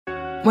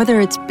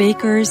Whether it's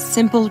Baker's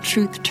Simple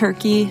Truth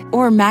Turkey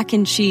or mac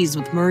and cheese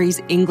with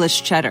Murray's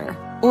English Cheddar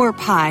or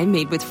pie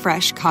made with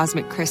fresh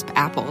Cosmic Crisp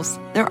apples,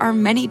 there are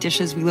many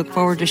dishes we look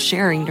forward to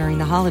sharing during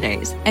the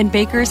holidays. And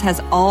Baker's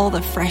has all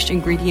the fresh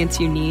ingredients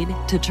you need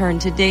to turn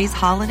today's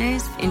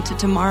holidays into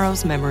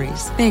tomorrow's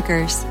memories.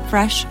 Baker's,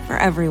 fresh for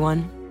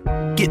everyone.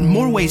 Get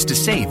more ways to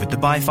save at the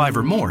Buy 5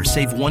 or More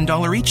Save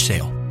 $1 each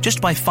sale.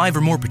 Just buy 5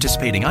 or more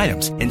participating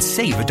items and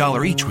save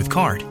 $1 each with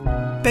card.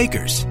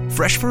 Baker's,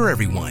 fresh for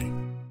everyone.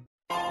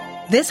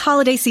 This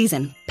holiday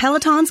season,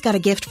 Peloton's got a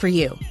gift for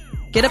you.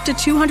 Get up to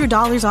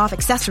 $200 off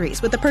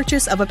accessories with the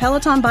purchase of a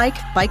Peloton bike,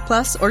 Bike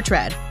Plus, or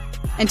Tread.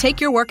 And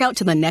take your workout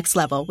to the next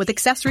level with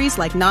accessories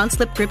like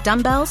non-slip grip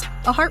dumbbells,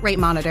 a heart rate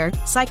monitor,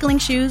 cycling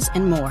shoes,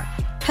 and more.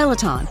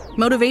 Peloton,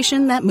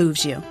 motivation that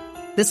moves you.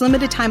 This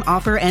limited time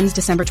offer ends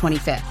December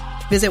 25th.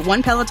 Visit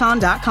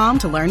onepeloton.com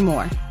to learn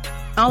more.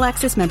 All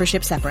access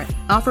membership separate.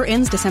 Offer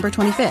ends December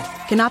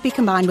 25th. Cannot be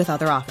combined with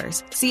other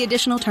offers. See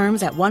additional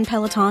terms at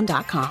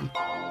onepeloton.com.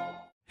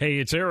 Hey,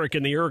 it's Eric,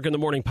 and the Eric in the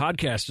Morning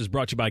podcast is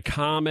brought to you by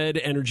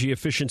ComEd Energy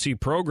Efficiency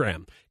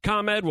Program.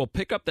 ComEd will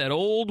pick up that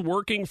old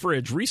working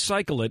fridge,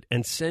 recycle it,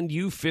 and send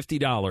you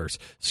 $50.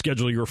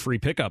 Schedule your free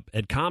pickup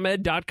at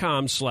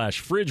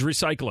ComEd.com/fridge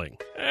recycling.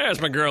 That's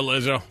my girl,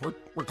 Lizzo.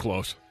 We're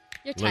close.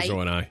 You're tight. Lizzo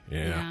and I,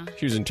 yeah.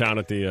 She was in town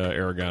at the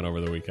Aragon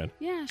over the weekend.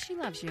 Yeah, she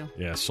loves you.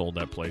 Yeah, sold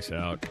that place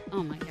out.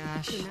 Oh, my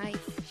gosh. Nice.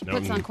 She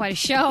puts on quite a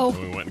show.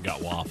 And we went and got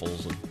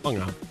waffles and hung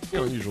out.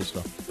 Usual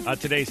stuff.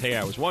 Today's Hey,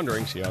 I Was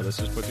Wondering, see how this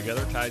is put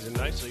together, ties in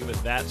nicely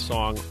with that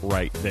song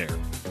right there.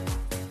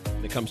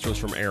 It comes to us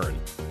from Erin,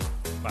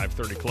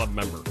 530 Club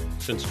member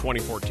since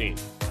 2014.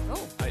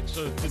 Oh,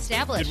 so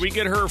established. Did we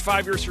get her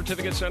 5-year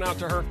certificate sent out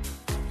to her?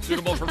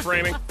 Suitable for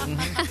framing?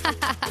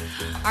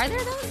 Are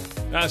there those?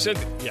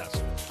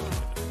 Yes.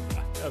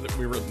 No,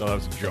 that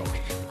was a joke.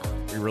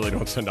 We really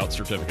don't send out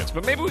certificates,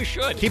 but maybe we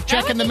should. Keep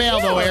checking the mail,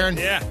 though, Aaron.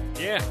 Yeah.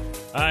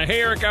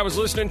 Hey, Eric, I was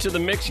listening to the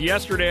mix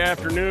yesterday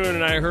afternoon,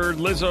 and I heard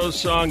Lizzo's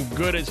song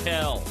Good as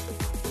Hell.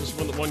 This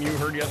was the one you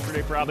heard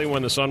yesterday, probably,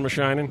 when the sun was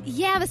shining?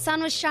 Yeah, the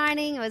sun was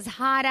shining. It was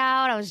hot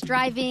out. I was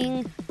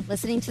driving,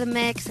 listening to the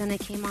mix, and it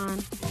came on.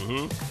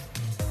 Mm-hmm.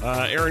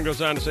 Aaron goes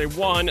on to say,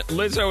 1,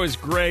 Lizzo is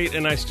great,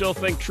 and I still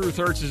think Truth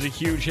Hurts is a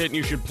huge hit, and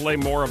you should play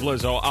more of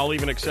Lizzo. I'll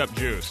even accept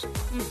Juice.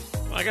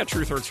 I got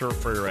Truth Hurts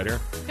for you right here.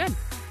 Good.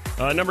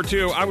 Number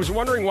 2, I was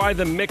wondering why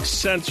the mix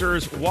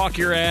censors walk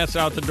your ass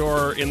out the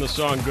door in the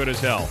song Good as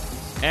Hell.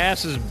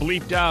 Ass is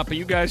bleeped out, but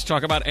you guys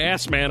talk about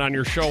Ass Man on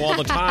your show all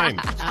the time.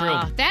 It's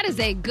true. That is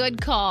a good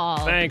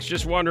call. Thanks.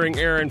 Just wondering,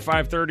 Aaron,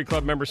 530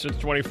 Club member since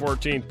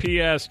 2014.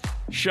 P.S.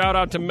 Shout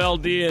out to Mel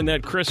D and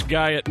that Chris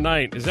Guy at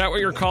Night. Is that what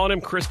you're calling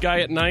him, Chris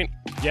Guy at Night?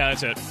 Yeah,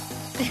 that's it.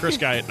 Chris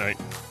Guy at Night.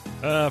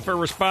 For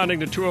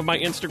responding to 2 of my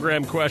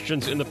Instagram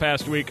questions in the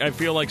past week. I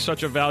feel like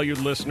such a valued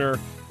listener.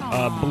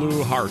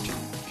 Blue heart.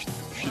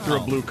 She threw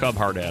a blue cub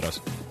heart at us.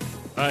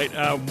 All right,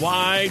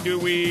 why do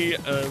we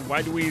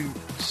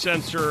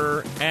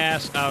censor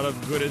ass out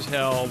of Good as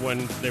Hell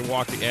when they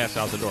walk the ass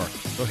out the door?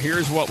 So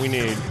here's what we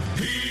need.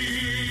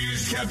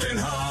 He's Captain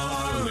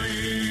Hollywood.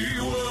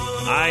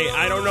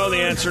 I don't know the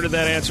answer to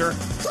that answer.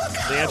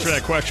 The answer to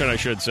that question, I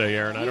should say,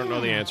 Aaron. I don't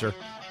know the answer.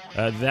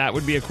 That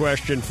would be a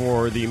question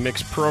for the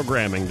mixed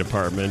programming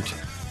department,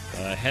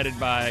 headed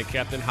by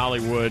Captain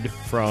Hollywood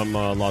from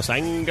Los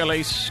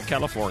Angeles,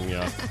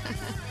 California,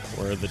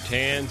 where the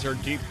tans are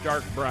deep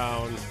dark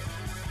brown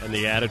and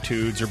the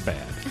attitudes are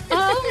bad.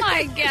 Oh,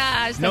 my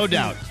gosh. No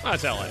doubt.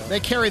 That's LA. They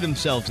carry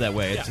themselves that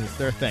way. It's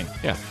their thing.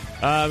 Yeah.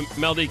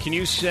 Mel D, can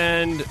you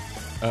send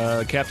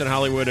Captain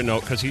Hollywood a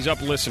note? Because he's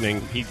up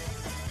listening. He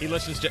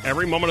listens to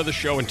every moment of the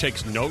show and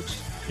takes notes.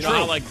 You know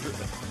how, like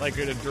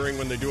during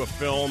when they do a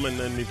film and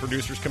then the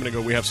producers come in and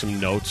go, we have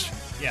some notes.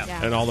 Yeah.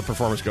 And all the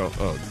performers go,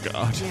 oh,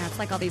 God. Yeah, it's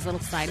like all these little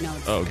side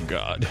notes. Oh,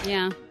 God.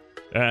 Yeah.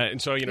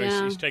 And so,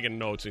 he's taking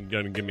notes and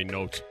going to give me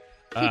notes.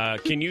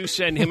 Can you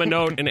send him a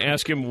note and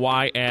ask him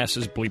why ass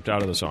is bleeped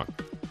out of the song?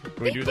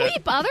 Can we do that? They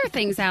bleep other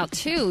things out,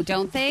 too,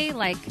 don't they?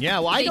 Yeah,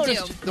 well, I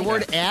noticed the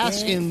word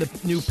ass in the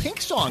new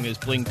Pink song is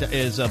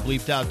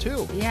bleeped out,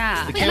 too.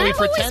 Yeah. The Can We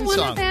Pretend song.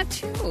 song. That,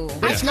 too.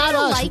 I It's not kind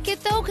of us. like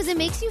it, though, because it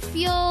makes you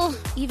feel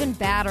even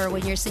badder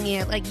when you're singing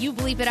it. Like, you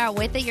bleep it out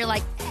with it, you're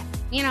like,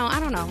 I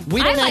don't know.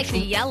 I like to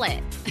yell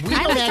it. We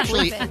don't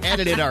actually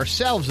edit it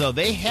ourselves, though.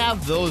 They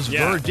have those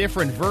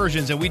different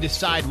versions, and we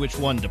decide which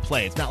one to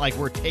play. It's not like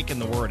we're taking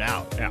the word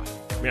out.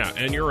 Yeah,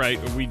 and you're right.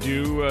 We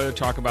do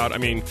talk about,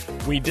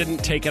 we didn't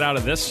take it out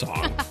of this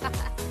song.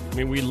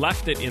 We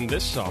left it in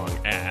this song,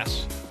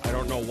 ass. I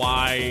don't know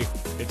why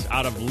it's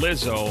out of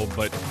Lizzo,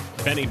 but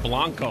Benny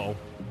Blanco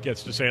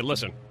gets to say it.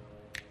 Listen,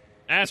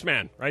 ass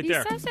man, right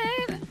there. He says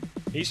it.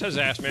 He says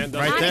ass man.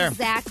 Right there. Not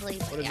exactly.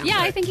 But Yeah,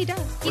 I think he does.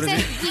 He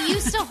said, we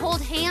used to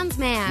hold hands,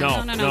 man.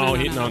 No. No.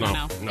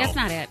 That's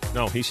not it.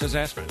 No, he says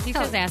ass man. He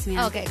says ass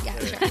man. Okay, yeah,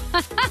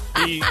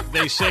 sure.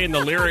 They say in the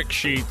lyric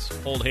sheets,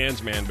 hold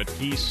hands man, but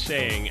he's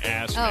saying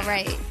ass man. Oh,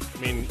 right.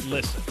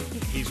 Listen,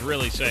 he's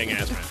really saying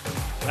ass man.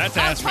 That's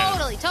Ask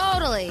Man.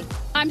 Totally.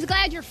 I'm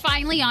glad you're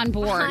finally on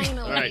board.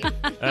 Finally. All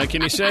right.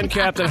 Can you send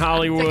Captain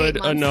Hollywood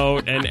a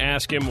note and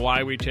ask him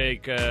why we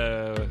take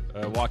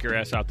Walk Your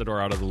Ass Out the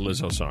Door out of the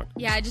Lizzo song?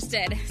 Yeah, I just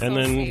did. So And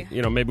we'll then,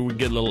 see. maybe we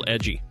get a little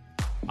edgy.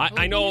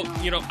 I know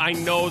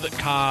that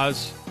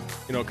Kaz,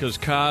 because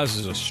Kaz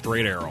is a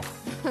straight arrow.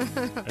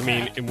 I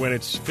mean, when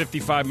it's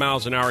 55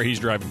 miles an hour, he's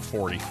driving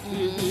 40.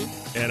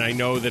 Mm-hmm. And I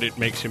know that it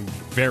makes him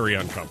very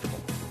uncomfortable.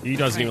 He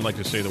doesn't even like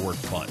to say the word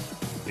butt.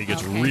 He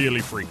gets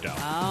really freaked out.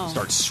 Oh.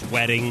 Starts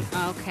sweating.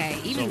 Okay,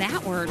 even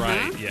that word, right?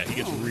 huh? Yeah, he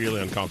gets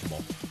really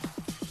uncomfortable.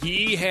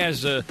 He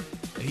has the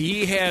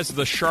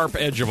sharp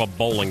edge of a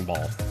bowling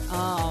ball.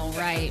 Oh,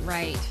 right.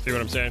 See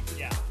what I'm saying?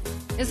 Yeah.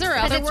 Is there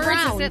other it's words?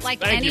 round. Is it like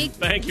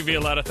Thank you,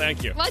 Violetta.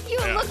 Thank you. What? You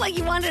look like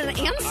you wanted an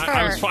answer.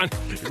 I was fine.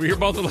 You're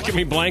both looking at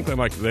me blankly. I'm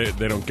like, they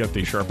don't get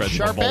the sharp edge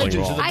of a bowling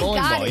edges ball. of the I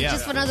bowling got ball, it. yeah.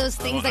 Just one of those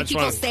things that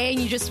people say, and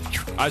you just.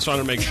 I just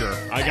wanted to make sure.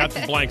 I got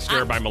the blank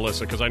stare by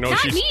Melissa because I know Not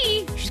she's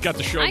me. she's got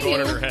the show I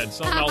going in knew. her head.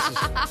 Something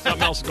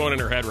else is going in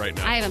her head right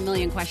now. I have a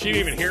million questions. She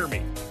didn't even hear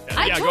me.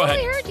 I yeah, totally go ahead.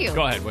 heard you.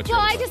 Go ahead. What's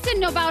well, your I just didn't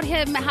know about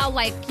him. How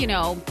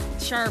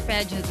sharp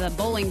edge is a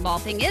bowling ball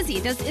thing. Is he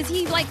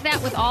like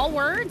that with all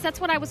words? That's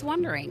what I was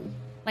wondering.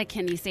 Like,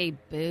 can he say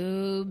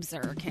boobs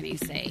or can he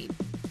say?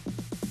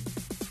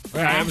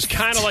 Yeah, it was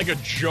kind of like a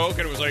joke,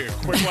 and it was like a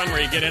quick one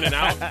where you get in and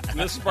out. And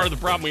this is part of the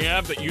problem we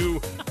have, that you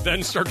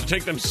then start to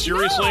take them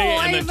seriously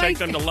and then take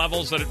them to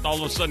levels that all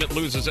of a sudden it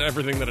loses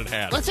everything that it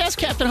had. Let's ask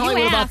Captain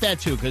Hollywood about that,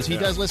 too, because he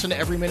does listen to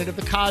every minute of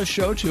the Kaz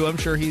show, too. I'm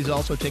sure he's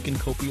also taking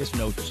copious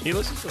notes. He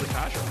listens to the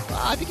Kaz show?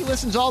 I think he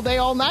listens all day,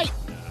 all night.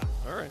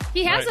 All right.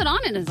 He has it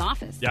on in his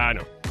office. Yeah, I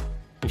know.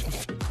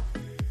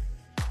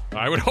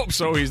 I would hope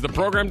so. He's the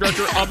program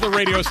director of the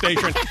radio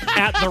station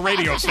at the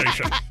radio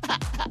station.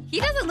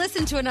 He doesn't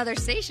listen to another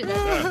station,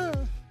 does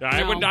he?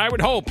 I would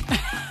hope.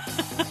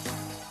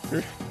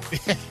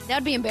 That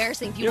would be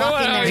embarrassing if you know walk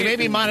what? in there. He may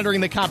be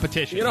monitoring the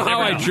competition. You know how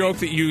I joke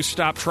that you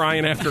stop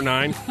trying after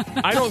 9?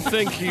 I don't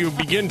think you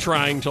begin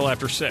trying till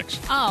after 6.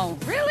 Oh,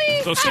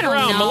 really? So stick I don't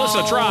around. know.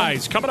 Melissa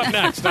tries. Coming up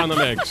next on the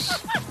mix.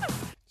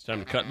 It's time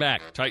to cut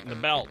back. Tighten the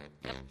belt.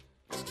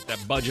 Get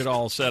that budget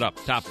all set up.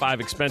 Top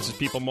 5 expenses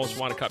people most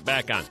want to cut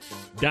back on.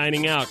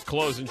 Dining out,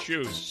 clothes and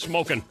shoes,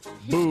 smoking,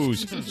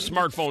 booze,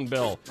 smartphone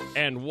bill,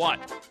 and what?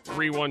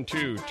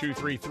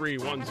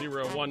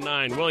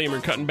 312-233-1019. William,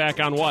 you're cutting back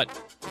on what?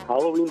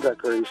 Halloween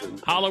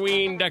decorations.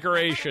 Halloween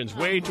decorations.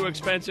 Way too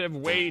expensive,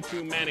 way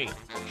too many.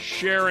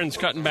 Sharon's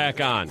cutting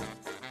back on.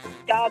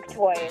 Dog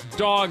toys.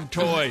 Dog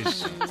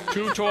toys.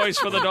 2 toys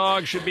for the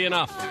dog should be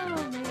enough.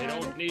 They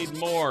don't need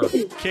more.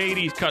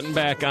 Katie's cutting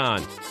back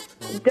on.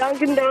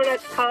 Dunkin'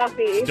 Donuts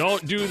coffee.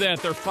 Don't do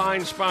that. They're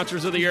fine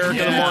sponsors of the Eric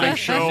in the Morning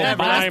Show.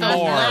 Buy That's the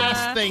more.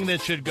 last thing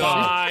that should go.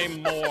 Buy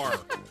more.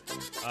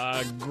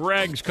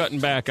 Greg's cutting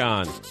back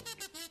on.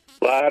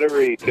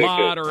 Lottery tickets.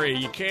 Lottery.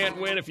 You can't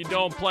win if you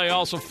don't play.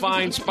 Also,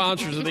 fine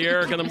sponsors of the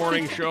Eric in the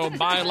Morning Show.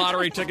 Buy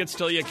lottery tickets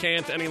till you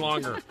can't any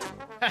longer.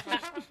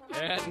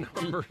 At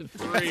number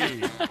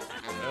 3.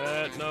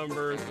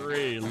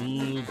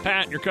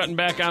 Pat, you're cutting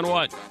back on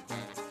what?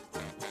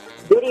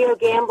 Video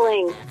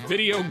gambling.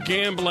 Video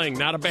gambling.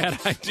 Not a bad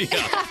idea.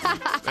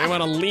 They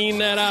want to lean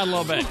that out a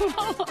little bit.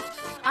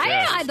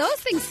 Those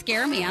things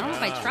scare me. I don't know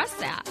if I trust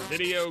that.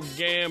 Video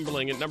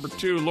gambling. At number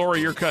 2,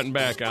 Lori, you're cutting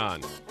back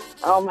on.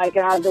 Oh, my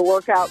God, the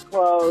workout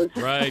clothes.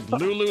 Right.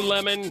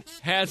 Lululemon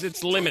has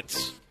its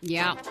limits.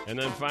 Yeah. And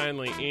then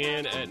finally,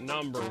 in at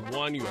number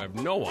 1, you have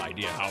no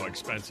idea how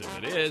expensive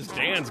it is.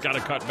 Dan's got to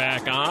cut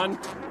back on.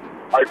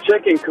 Our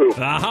chicken coop.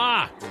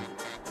 Aha!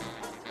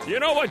 You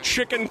know what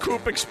chicken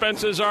coop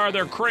expenses are?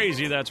 They're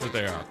crazy. That's what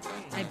they are.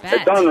 I bet.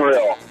 It's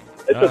unreal.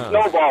 It's a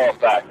snowball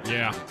effect.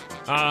 Yeah.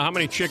 How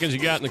many chickens you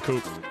got in the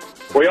coop?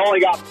 We only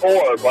got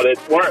 4, but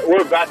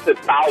we're vested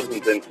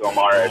thousands into them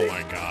already. Oh,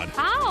 my God.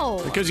 How?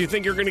 Because you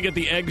think you're going to get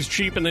the eggs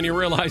cheap, and then you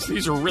realize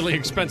these are really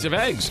expensive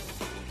eggs.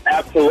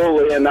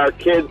 Absolutely, and our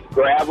kids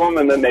grab them,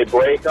 and then they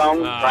break them,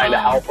 trying to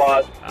help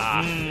us.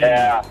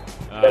 Yeah.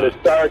 But it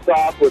starts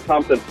off with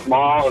something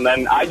small, and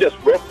then I just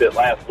roofed it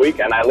last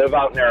weekend. I live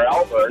out near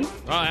Elburn.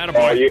 Oh,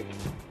 attaboy.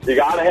 You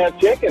got to have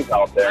chickens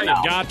out there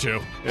now. You got to.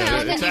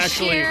 Then It's you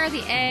actually share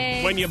the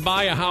eggs. when you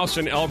buy a house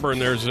in Elburn,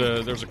 there's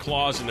a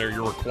clause in there.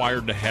 You're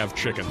required to have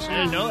chickens. I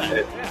didn't know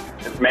that.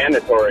 It's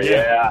mandatory,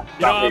 yeah.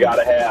 Something you got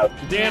to have.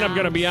 Dan, I'm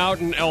going to be out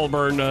in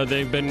Elburn.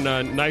 They've been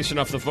nice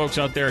enough, the folks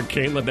out there in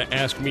Caitlin, to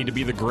ask me to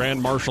be the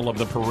grand marshal of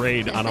the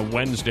parade on a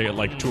Wednesday at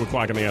like 2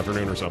 o'clock in the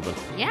afternoon or something.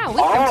 Yeah, we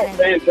Oh,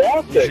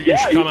 fantastic. You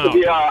should come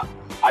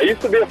I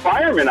used to be a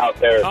fireman out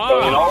there,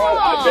 so you know what?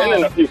 I've been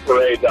in a few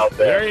parades out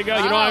there. There you go.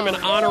 You know, I'm an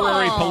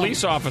honorary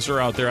police officer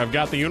out there. I've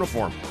got the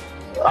uniform.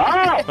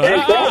 Ah,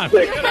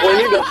 fantastic.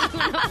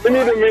 We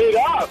need to meet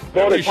up.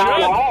 Go to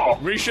town hall.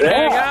 We should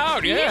hang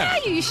out, Yeah,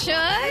 you should.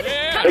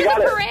 Yeah. Come to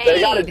the parade.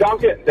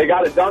 They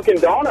got a Dunkin'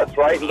 Donuts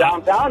right in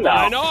downtown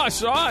now. I know, I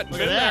saw it.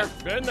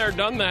 Been there,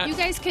 done that. You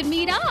guys could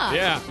meet up.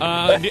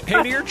 Yeah.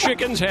 Hey, do your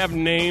chickens have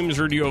names,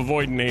 or do you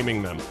avoid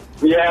naming them?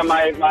 Yeah,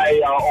 my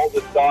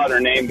oldest daughter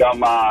named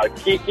them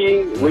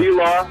Kiki,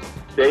 Leela,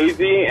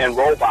 Daisy, and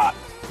Robot.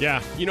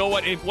 Yeah. You know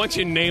what? Once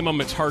you name them,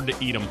 it's hard to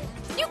eat them.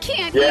 You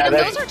can't Yeah, eat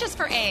them. Those are just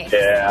for eggs.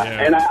 Yeah.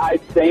 And I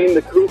stained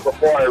the coop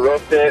before I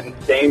roofed it, and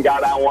stain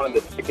got on one of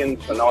the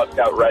chickens, so now it's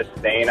got red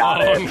stain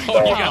on it. No, So.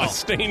 you got a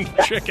stained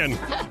chicken.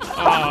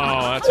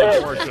 Oh, that's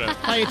unfortunate.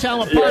 How you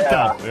tell them apart,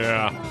 though?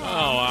 Yeah.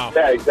 Oh, wow.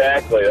 Yeah,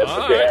 exactly. That's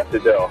what you have to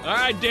do. All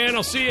right, Dan,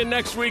 I'll see you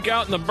next week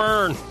out in the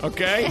burn,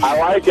 okay? I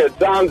like it.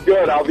 Sounds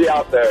good. I'll be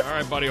out there. All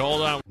right, buddy,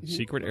 hold on.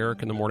 Secret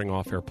Eric in the Morning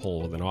off-air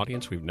poll with an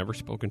audience we've never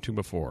spoken to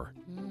before.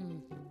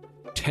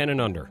 10 and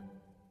under.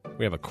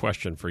 We have a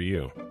question for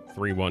you.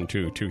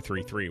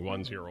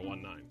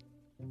 312-233-1019.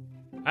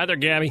 Hi there,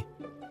 Gabby.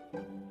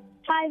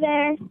 Hi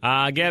there.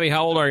 Gabby,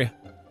 how old are you?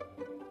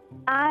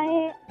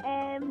 I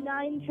am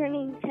 9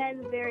 turning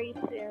 10 very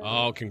soon.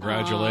 Oh,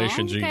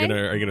 congratulations. Aw, okay.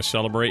 Are you gonna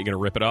celebrate? You gonna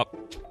rip it up?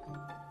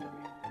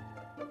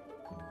 You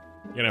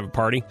gonna have a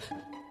party?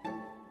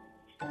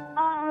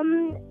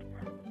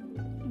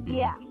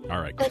 Yeah. All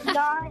right. But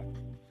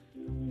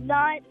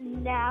not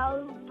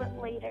now, but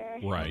later.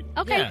 Right.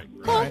 Okay, Yeah,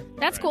 cool. right.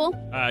 That's cool.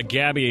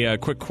 Gabby, a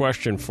quick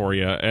question for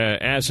you.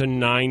 As a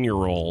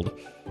 9-year-old,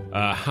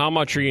 how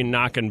much are you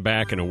knocking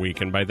back in a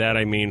week? And by that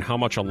I mean, how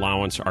much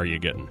allowance are you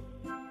getting?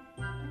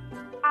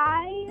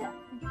 I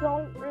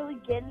don't really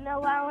get an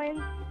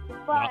allowance,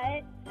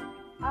 but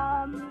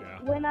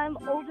when I'm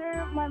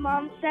older, my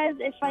mom says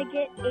if I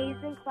get A's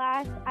in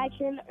class, I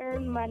can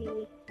earn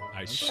money.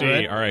 I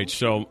see. All right.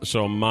 So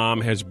Mom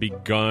has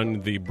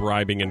begun the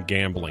bribing and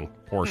gambling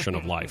portion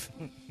of life.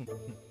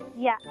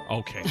 Yeah.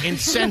 Okay.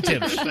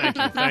 Incentives.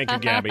 Thank you,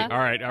 Gabby. All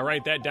right. I'll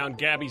write that down.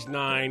 Gabby's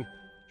 9.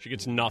 She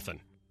gets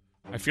nothing.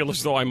 I feel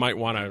as though I might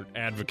want to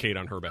advocate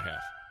on her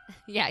behalf.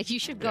 Yeah, you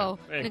should go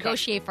Hey,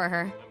 negotiate for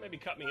her. Maybe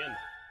cut me in. All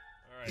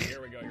right.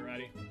 Here we go. You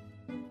ready?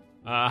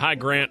 Hi,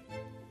 Grant.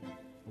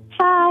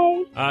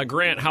 Hi.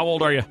 Grant, how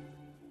old are you?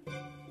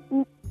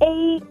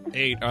 8.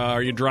 8.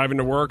 Are you driving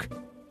to work?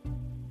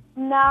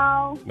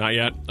 No. Not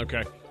yet?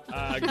 Okay.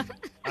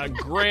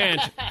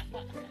 Grant,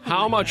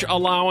 how much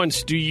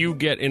allowance do you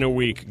get in a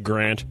week,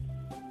 Grant?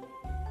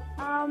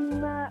 I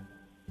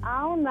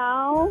don't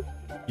know.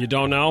 You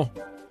don't know?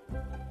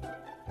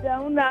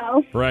 Don't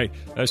know. Right.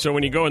 So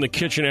when you go in the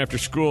kitchen after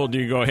school, do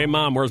you go, hey,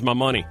 Mom, where's my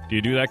money? Do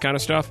you do that kind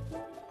of stuff?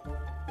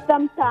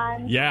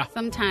 Sometimes. Yeah.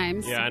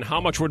 Sometimes. Yeah, and how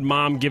much would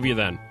Mom give you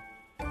then?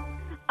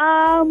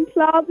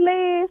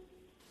 Probably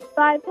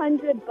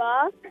 $500.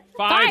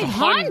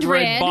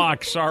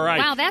 $500. All right.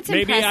 Wow, that's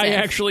Maybe impressive. I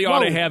actually ought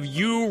to have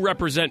you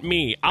represent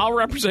me. I'll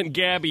represent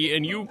Gabby,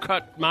 and you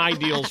cut my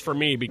deals for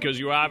me because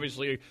you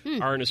obviously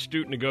are an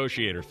astute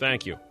negotiator.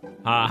 Thank you.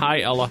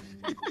 Hi, Ella.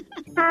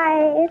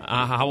 Hi.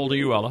 How old are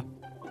you, Ella?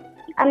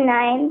 I'm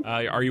 9.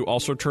 Are you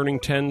also turning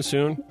 10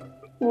 soon?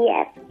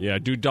 Yes. Yeah.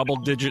 Do double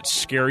digits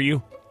scare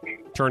you?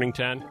 Turning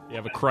 10? You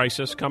have a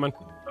crisis coming?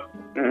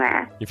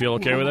 Nah. You feel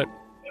okay with it?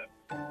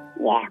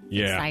 Yeah.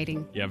 Yeah.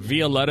 Exciting. Yeah,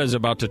 Violetta's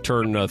about to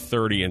turn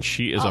 30, and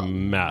she is a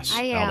mess.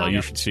 I am. Ella,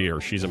 you should see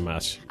her. She's a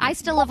mess. I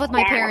still live with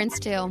my parents,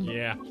 too.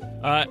 Yeah.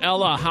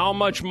 Ella, how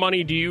much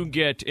money do you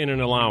get in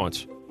an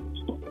allowance?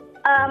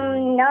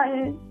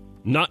 Nothing.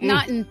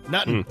 Nothing?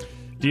 Nothing.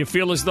 Do you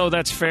feel as though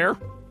that's fair?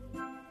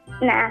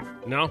 Nah.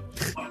 No?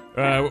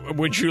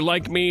 Would you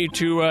like me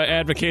to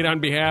advocate on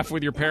behalf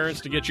with your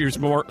parents to get you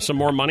some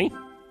more money?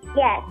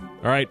 Yes. All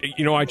right.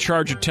 You know, I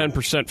charge a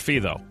 10% fee,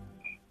 though.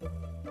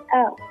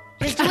 Oh.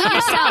 Just do it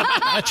yourself.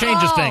 That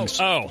changes things.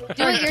 Oh. Do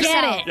it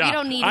yourself. Yeah. You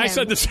don't need I him.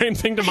 said the same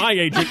thing to my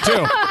agent, too.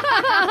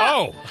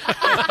 Oh.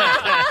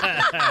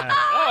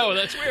 Oh,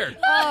 that's weird.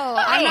 Oh,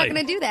 I'm not Really?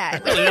 going to do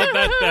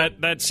that.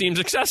 That seems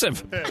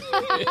excessive. Yeah.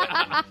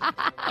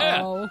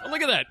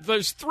 Look at that.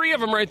 There's 3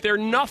 of them right there.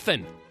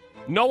 Nothing.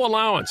 No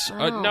allowance.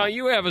 Now,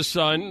 you have a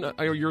son,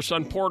 your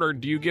son Porter.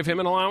 Do you give him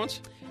an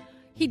allowance?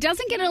 He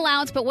doesn't get an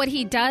allowance, but what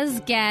he does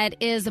get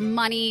is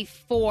money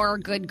for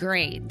good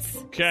grades.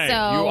 Okay.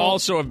 So, You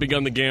also have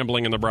begun the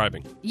gambling and the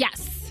bribing.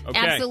 Yes, Okay.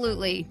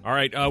 absolutely. All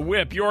right.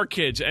 Whip, your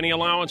kids, any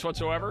allowance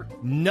whatsoever?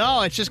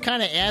 No, it's just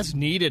kind of as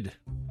needed.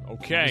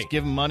 Okay. Just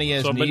give them money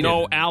as But needed.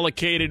 no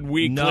allocated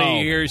weekly. No.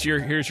 Here's your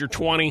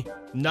 20.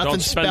 Nothing Don't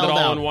spend spelled it all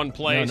out in one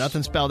place. No,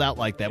 nothing spelled out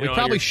like that. You We know,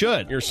 probably your-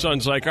 should. Your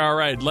son's like, all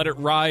right, let it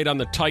ride on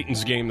the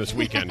Titans game this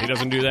weekend. He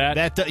doesn't do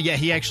that? Yeah,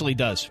 he actually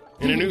does.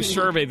 In a new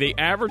survey, the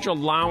average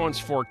allowance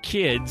for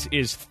kids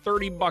is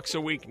 $30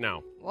 a week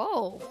now.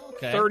 Whoa.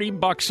 Okay.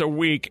 $30 a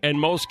week, and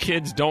most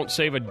kids don't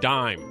save a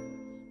dime.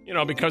 You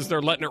know, because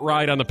they're letting it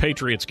ride on the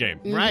Patriots game.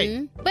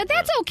 Right. But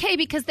that's okay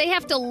because they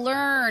have to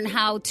learn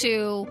how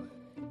to,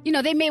 you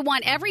know, they may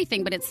want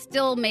everything, but it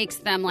still makes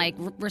them like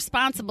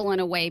responsible in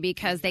a way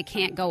because they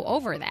can't go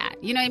over that.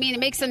 You know what I mean? It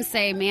makes them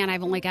say, man,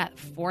 I've only got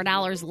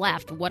 $4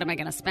 left. What am I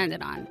going to spend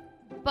it on?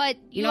 But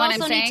you know what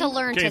also I'm need saying? to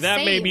learn Okay, to that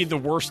save. may be the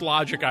worst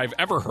logic I've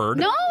ever heard.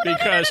 No.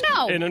 Because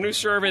No. in a new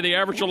survey, the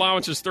average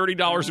allowance is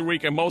 $30 a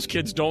week, and most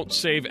kids don't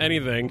save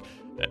anything.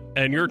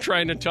 And you're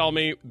trying to tell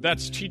me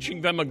that's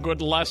teaching them a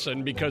good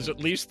lesson because at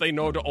least they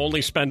know to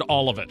only spend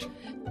all of it.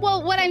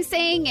 Well, what I'm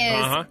saying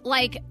is,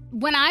 like,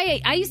 when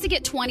I used to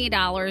get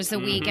 $20 a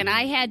week, and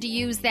I had to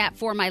use that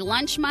for my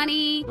lunch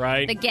money,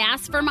 the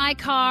gas for my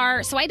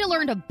car, so I had to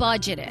learn to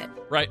budget it.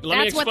 Right. Let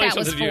me explain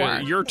something to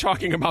you. You're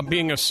talking about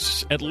being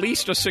at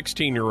least a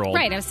 16-year-old.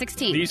 Right, I was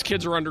 16. These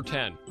kids are under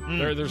 10.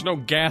 There's no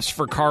gas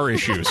for car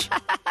issues.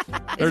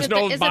 There's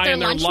no buying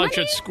their lunch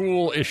at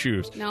school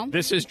issues. No.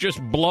 This is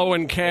just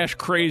blowing cash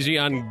crazy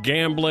on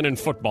gambling and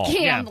football.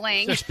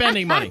 Gambling. They're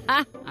spending money.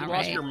 You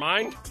lost your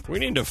mind? We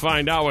need to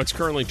find out what's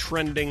currently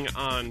trending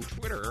on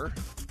Twitter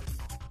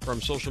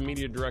from social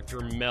media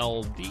director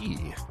Mel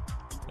D.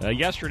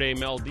 Yesterday,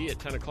 Mel D at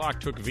 10 o'clock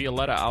took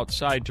Violetta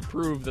outside to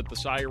prove that the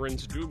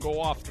sirens do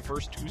go off the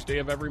first Tuesday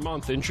of every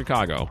month in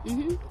Chicago.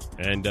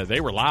 And they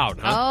were loud,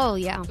 huh? Oh,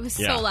 yeah. It was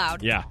so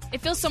loud. Yeah.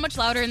 It feels so much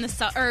louder in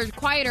the or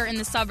quieter in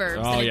the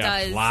suburbs than it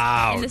does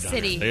loud in the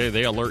city.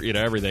 They alert you to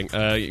everything.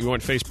 You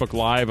went Facebook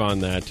Live on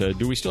that.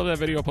 Do we still have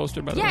that video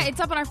posted, by the way? Yeah, it's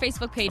up on our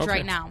Facebook page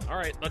right now. All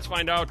right, let's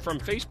find out from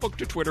Facebook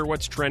to Twitter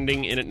what's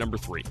trending in at number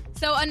 3.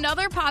 So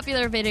another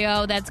popular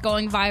video that's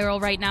going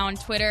viral right now on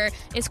Twitter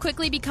is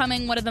quickly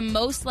becoming one of the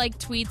most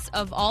liked tweets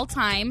of all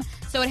time.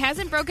 So it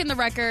hasn't broken the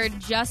record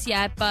just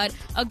yet, but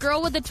a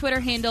girl with the Twitter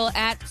handle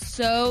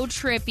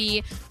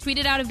 @SoTrippy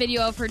tweeted out a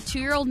video of her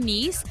 2-year-old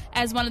niece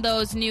as one of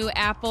those new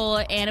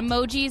Apple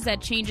Animojis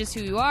that changes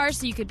who you are.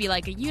 So you could be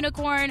like a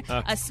unicorn,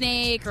 a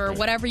snake, or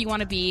whatever you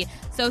want to be.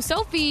 So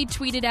Sophie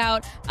tweeted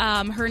out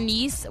her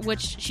niece,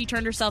 which she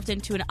turned herself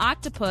into an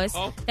octopus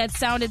that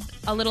sounded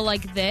a little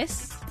like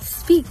this.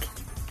 Speak.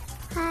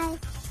 Hi,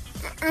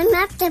 I'm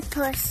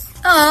octopus.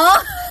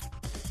 Oh.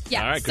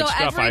 Yeah. All right, good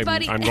stuff.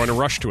 I'm going to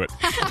rush to it.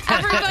 She's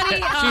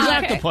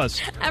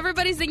octopus.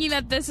 Everybody's thinking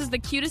that this is the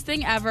cutest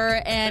thing ever,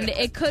 and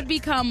it could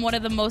become one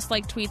of the most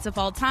liked tweets of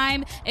all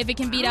time if it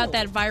can beat out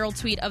that viral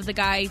tweet of the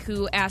guy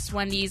who asked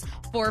Wendy's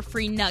for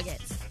free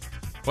nuggets.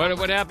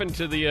 What happened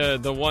to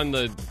the one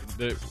was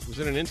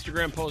it an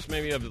Instagram post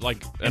maybe of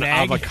like an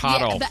egg?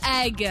 avocado? Yeah, the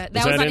egg. That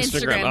was on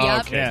Instagram. Yep. Oh,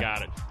 okay,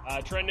 got it.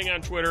 Trending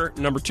on Twitter,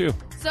 number 2.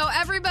 So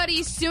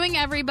everybody's suing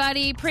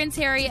everybody. Prince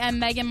Harry and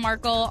Meghan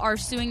Markle are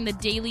suing the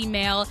Daily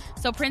Mail.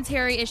 So Prince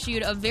Harry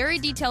issued a very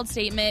detailed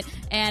statement,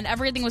 and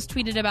everything was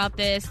tweeted about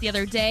this the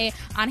other day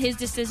on his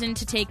decision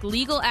to take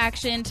legal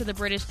action to the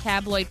British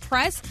tabloid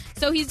press.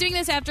 So he's doing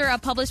this after a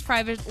published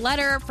private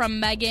letter from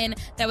Meghan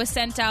that was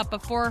sent out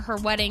before her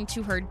wedding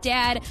to her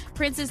dad.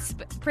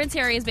 Prince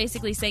Harry is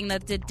basically saying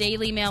that the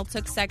Daily Mail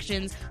took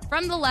sections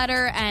from the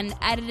letter and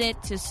edited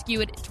it to skew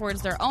it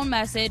towards their own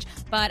message,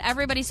 but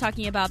everybody's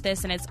talking about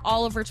this, and it's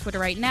all over Twitter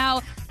right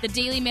now. The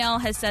Daily Mail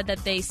has said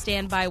that they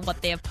stand by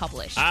what they have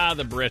published.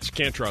 The Brits.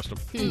 Can't trust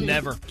them.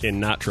 Never.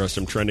 Cannot trust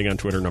them. Trending on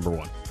Twitter, number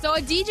 1. So a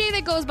DJ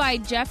that goes by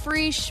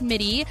Jeffrey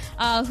Schmitty,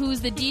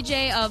 who's the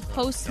DJ of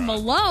Post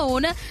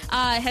Malone,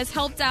 has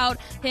helped out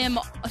him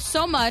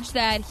so much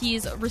that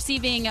he's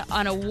receiving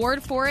an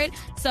award for it.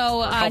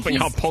 So helping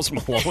out Post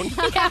Malone?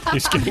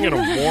 He's getting an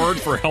award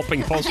for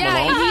helping Post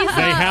Malone?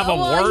 They have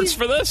awards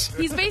for this?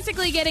 He's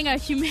basically getting a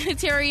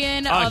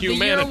humanitarian of the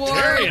year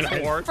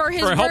award for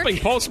his helping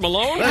Post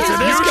Malone?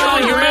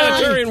 Usually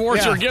humanitarian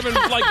awards are given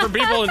like for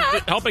people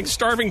helping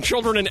starving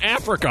children in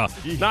Africa,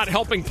 not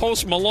helping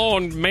Post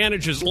Malone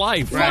manage his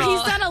life. Well,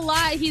 he's done a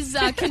lot. He's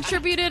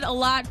contributed a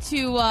lot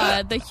to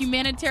the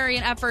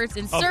humanitarian efforts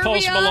in Serbia.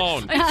 Post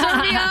Malone.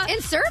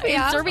 In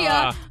Serbia.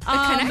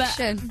 The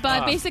connection.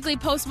 But basically,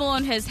 Post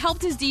Malone has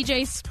helped his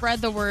DJ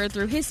spread the word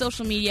through his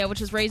social media, which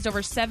has raised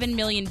over $7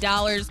 million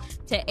to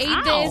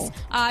aid this.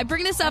 I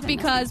bring this up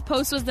because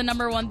Post was the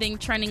number 1 thing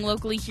trending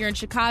locally here in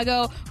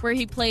Chicago, where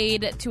he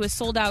played to a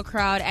sold-out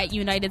crowd at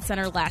United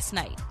Center last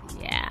night.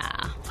 Yeah.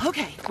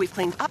 Okay, we've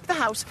cleaned up the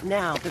house,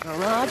 now the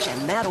garage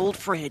and that old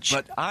fridge.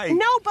 But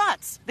No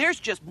buts! There's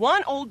just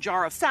one old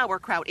jar of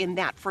sauerkraut in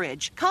that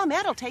fridge.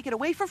 ComEd will take it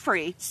away for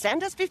free,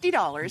 send us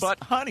 $50.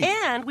 But, honey...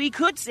 And we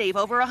could save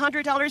over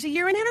 $100 a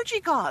year in energy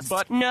costs.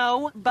 But...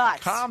 No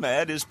buts.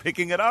 ComEd is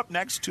picking it up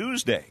next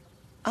Tuesday.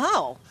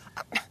 Oh...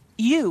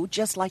 You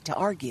just like to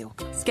argue.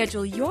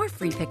 Schedule your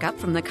free pickup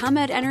from the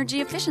ComEd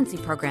Energy Efficiency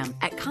Program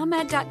at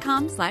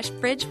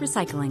ComEd.com/fridge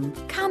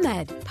recycling.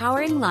 ComEd,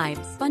 powering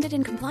lives. Funded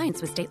in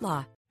compliance with state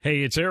law.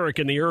 Hey, it's Eric,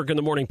 and the Eric in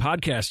the Morning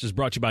podcast is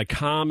brought to you by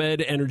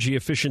ComEd Energy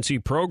Efficiency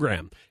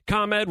Program.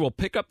 ComEd will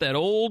pick up that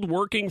old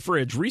working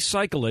fridge,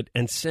 recycle it,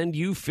 and send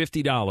you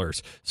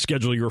 $50.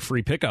 Schedule your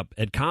free pickup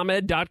at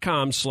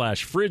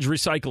ComEd.com/fridge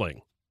recycling.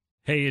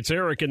 Hey, it's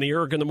Eric, and the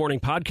Eric in the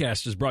Morning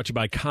podcast is brought to you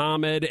by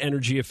ComEd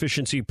Energy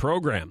Efficiency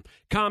Program.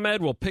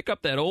 ComEd will pick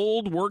up that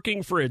old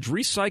working fridge,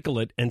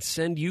 recycle it, and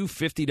send you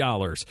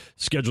 $50.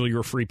 Schedule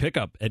your free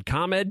pickup at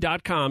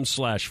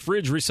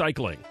ComEd.com/fridge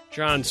recycling.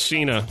 John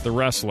Cena, the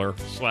wrestler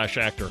 /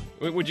 actor.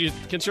 Would you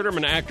consider him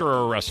an actor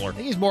or a wrestler? I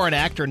think he's more an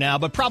actor now,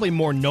 but probably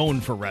more known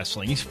for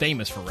wrestling. He's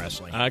famous for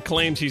wrestling.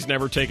 Claims he's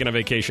never taken a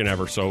vacation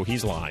ever, so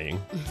he's lying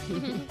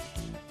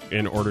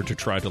in order to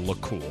try to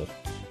look cool.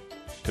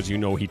 Because you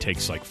know he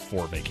takes like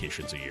 4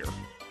 vacations a year.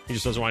 He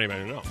just doesn't want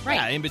anybody to know. Right.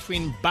 Yeah, in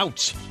between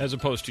bouts. As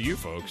opposed to you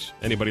folks,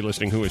 anybody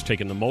listening who has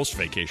taken the most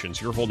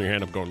vacations, you're holding your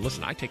hand up going,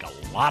 listen, I take a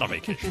lot of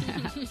vacations.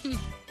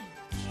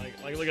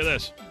 like, look at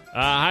this.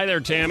 Hi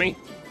there, Tammy.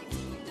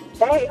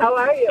 Hey, how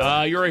are you?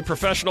 You're a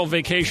professional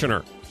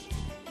vacationer.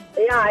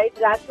 Yeah,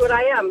 that's what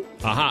I am.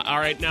 All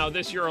right, now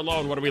this year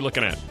alone, what are we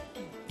looking at?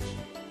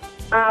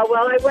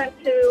 Well, I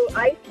went to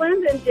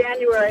Iceland in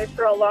January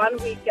for a long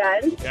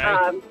weekend.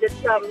 Okay. Did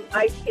some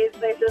ice skate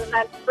stations. And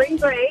then spring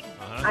break,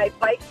 I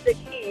biked the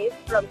Keys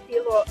from Key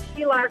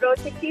Largo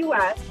to Key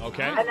West.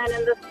 Okay. And then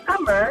in the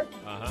summer,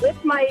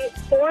 with my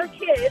 4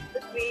 kids,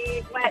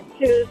 we went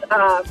to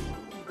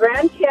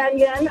Grand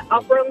Canyon,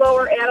 Upper and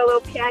Lower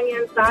Antelope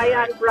Canyon,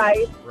 Zion,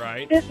 Bryce,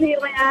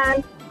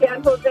 Disneyland,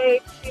 San Jose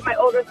to see my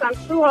older son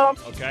flew home.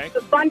 Okay.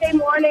 The Sunday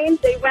morning,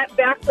 they went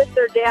back with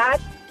their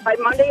dad. By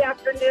Monday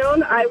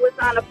afternoon, I was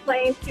on a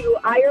plane to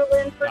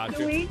Ireland for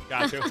 2 weeks.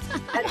 Got you.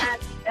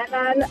 and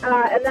then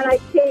I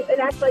came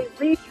and actually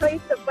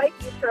retraced the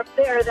biking trip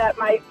there that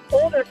my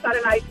older son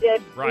and I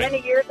did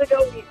many years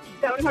ago. We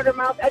 700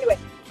 miles anyway.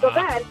 So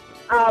then.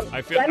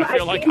 I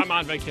feel like I'm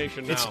on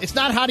vacation now. It's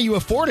not how do you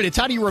afford it, it's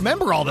how do you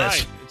remember all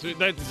this.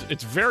 Right.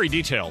 It's very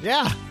detailed.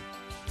 Yeah.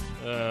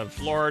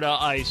 Florida,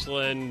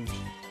 Iceland,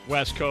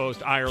 West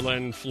Coast,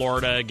 Ireland,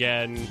 Florida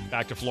again,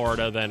 back to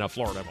Florida, then a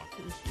Florida one.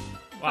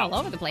 Wow. All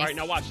over the place. All right,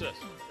 now watch this.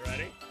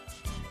 Ready?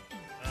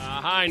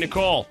 Hi,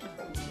 Nicole.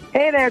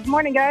 Hey there. Good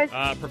morning, guys.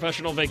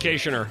 Professional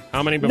vacationer.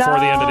 How many before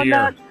the end of the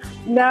year?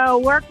 No,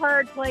 work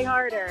hard, play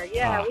harder.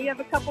 Yeah, we have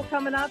a couple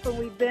coming up, and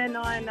we've been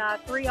on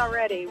 3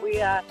 already.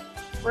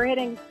 We're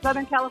hitting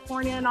Southern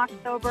California in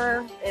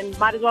October, and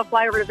might as well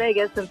fly over to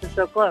Vegas since it's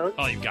so close.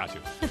 Oh, you've got to.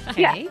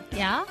 Okay.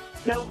 Yeah.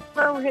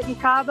 November, we're hitting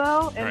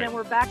Cabo, and then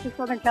we're back to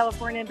Southern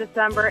California in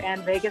December,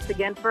 and Vegas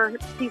again for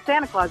see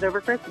Santa Claus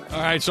over Christmas. All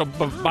right, so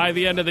by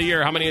the end of the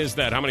year, how many is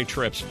that? How many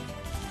trips?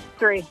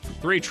 3.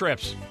 3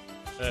 trips.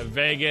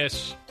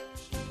 Vegas,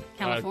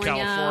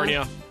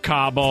 California,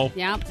 Cabo.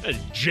 Yep.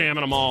 Jamming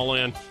them all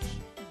in.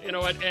 You know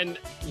what? And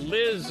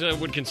Liz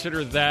would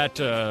consider that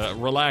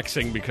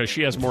relaxing because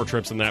she has more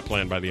trips than that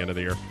planned by the end of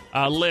the year.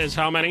 Liz,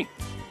 how many?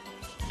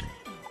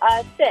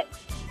 6.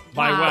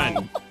 By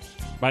when?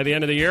 By the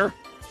end of the year?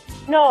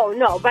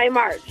 No, by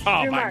March. Oh,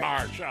 by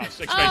March.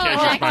 6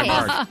 vacations by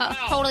March.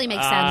 Totally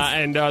makes sense.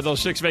 And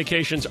those 6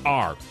 vacations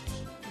are?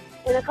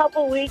 In a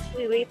couple weeks,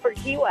 we leave for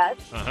Key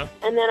West. Uh-huh.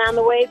 And then on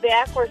the way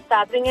back, we're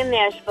stopping in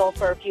Nashville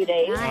for a few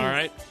days. Nice. All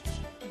right.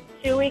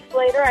 2 weeks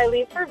later, I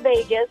leave for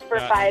Vegas for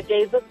 5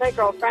 days with my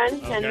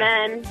girlfriend. Okay. And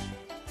then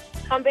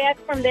come back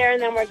from there,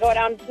 and then we'll go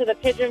down to the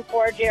Pigeon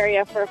Forge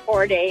area for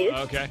 4 days.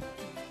 Okay.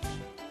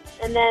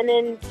 And then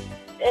in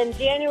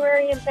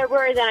January and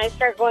February, then I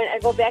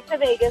go back to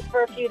Vegas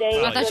for a few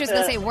days. I thought she was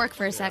going to say work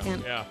for a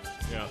second. Yeah.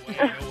 No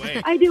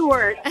way. I do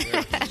work.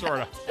 Sort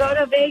of. Go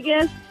to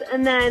Vegas,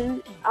 and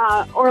then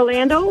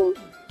Orlando,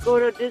 go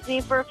to Disney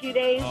for a few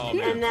days,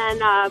 and then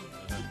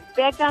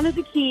back down to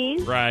the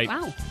Keys. Right.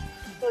 Wow.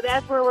 So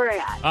that's where we're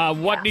at.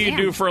 What do you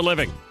do for a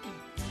living?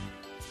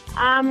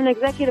 I'm an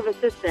executive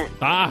assistant.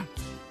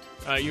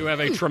 You have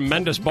a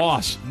tremendous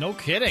boss. No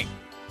kidding.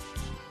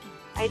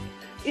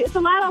 It's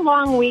a lot of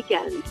long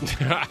weekends. You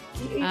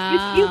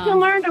can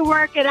learn to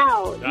work it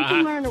out. You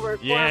can learn to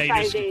work 4 or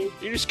 5 days.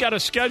 You just got to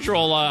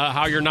schedule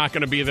how you're not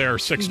going to be there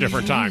 6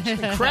 different times.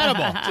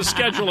 Incredible. It's a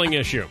scheduling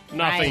issue.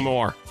 Nothing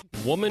more.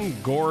 Woman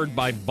gored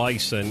by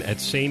bison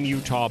at same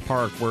Utah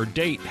park where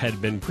date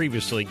had been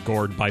previously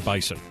gored by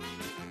bison.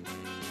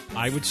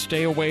 I would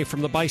stay away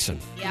from the bison.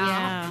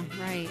 Yeah,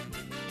 right.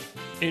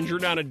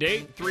 Injured on a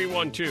date?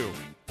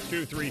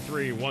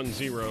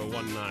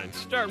 312-233-1019.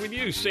 Start with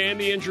you,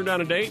 Sandy. Injured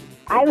on a date?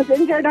 I was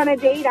injured on a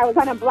date. I was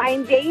on a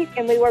blind date,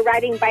 and we were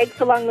riding bikes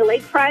along the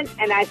lakefront,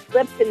 and I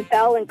slipped and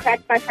fell and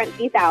cracked my front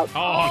teeth out.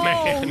 Oh,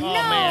 man. No.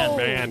 Oh,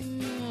 man.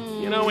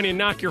 You know, when you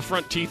knock your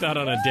front teeth out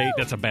on a date,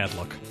 that's a bad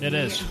look. It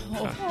is.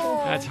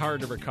 That's hard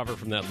to recover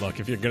from that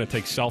look. If you're going to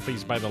take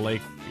selfies by the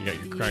lake, you got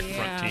your cracked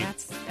front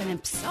teeth. And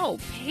it's so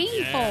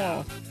painful.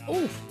 Yeah.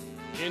 Oof.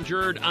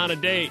 Injured on a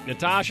date.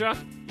 Natasha?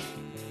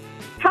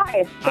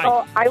 Hi.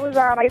 So I was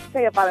on, I'd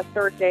say, about a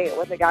 3rd date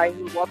with a guy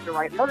who loved to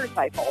ride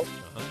motorcycles.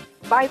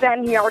 By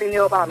then, he already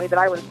knew about me that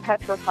I was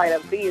petrified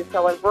of bees.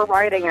 So as we're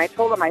riding, I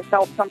told him I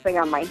felt something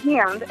on my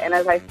hand, and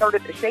as I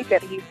started to shake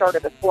it, he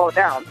started to slow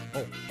down.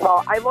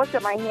 Well, I looked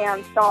at my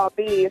hand, saw a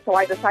bee, so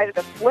I decided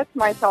to flip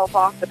myself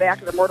off the back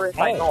of the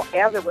motorcycle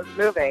as it was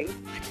moving,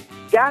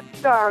 got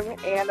stung,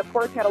 and, of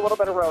course, had a little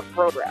bit of road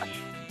rash.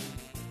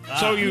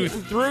 So you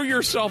threw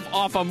yourself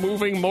off a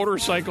moving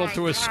motorcycle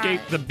to escape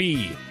the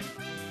bee.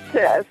 To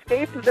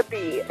escape the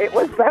bee. It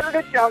was better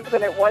to jump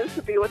than it was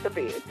to be with the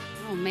bees.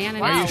 Oh, man.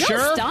 And Are you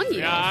sure? Stung you.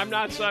 Yeah, I'm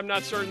not certain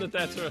that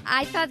that's a...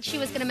 I thought she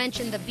was going to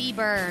mention the bee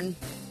burn.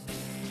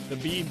 The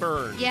bee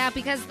burn. Yeah,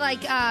 because,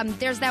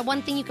 there's that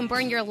one thing you can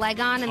burn your leg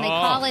on, and they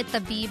call it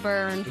the bee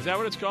burn. Is that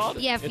what it's called?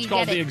 Yeah, if it's you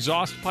called get the it.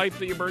 exhaust pipe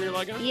that you burn your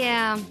leg on?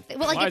 Yeah.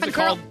 Well, Why if is a it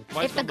girl,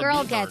 called- if the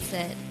girl gets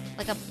it,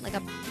 like a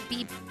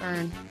bee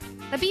burn.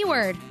 The bee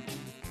word.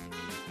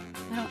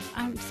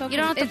 I'm so You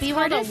don't know what the it's bee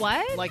called word a is?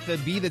 what? Like the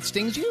bee that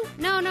stings you?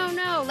 No.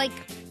 Like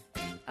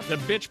The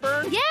bitch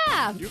burn?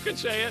 Yeah. You can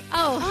say it.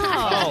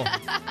 Oh.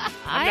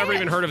 I've never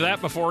even heard of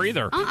that before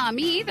either.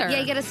 Me either. Yeah,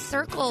 you get a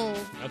circle.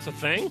 That's a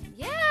thing?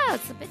 Yeah,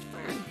 it's a bitch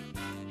burn.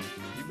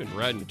 You've been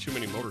riding too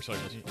many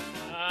motorcycles.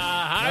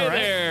 Hi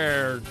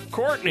there,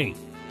 Courtney.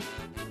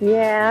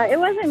 Yeah, it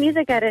wasn't me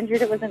that got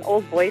injured. It was an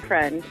old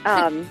boyfriend.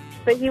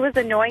 But he was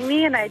annoying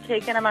me, and I had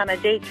taken him on a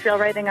date trail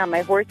riding on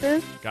my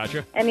horses.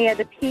 Gotcha. And he had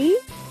to pee.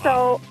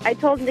 So I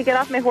told him to get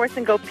off my horse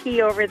and go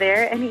pee over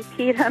there, and he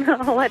peed on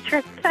an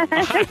electric fence.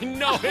 I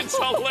know, it's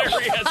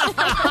hilarious.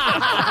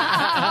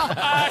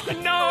 I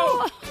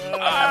know.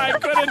 I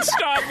couldn't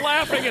stop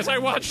laughing as I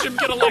watched him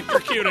get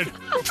electrocuted. He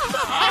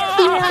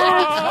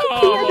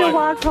had to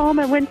walk home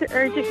and went to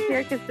urgent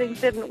care because things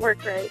didn't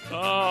work right.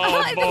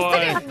 Oh,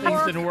 boy.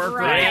 Things didn't work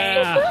right.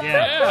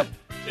 Yeah.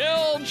 The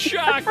old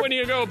shock when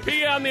you go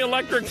pee on the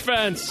electric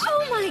fence.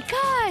 Oh, my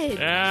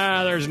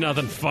God. There's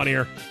nothing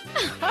funnier.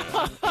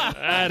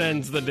 That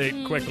ends the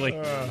date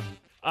quickly.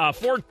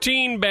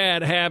 14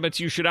 bad habits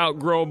you should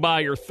outgrow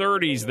by your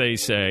 30s, they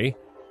say.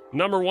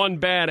 Number 1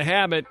 bad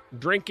habit,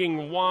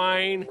 drinking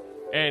wine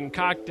and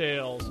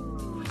cocktails.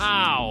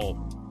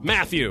 How?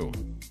 Matthew.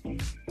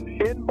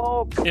 In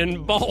bulk.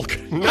 In bulk.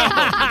 No.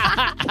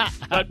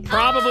 But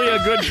probably a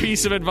good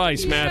piece of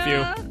advice,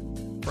 Matthew.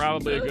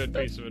 Probably a good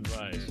piece of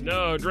advice.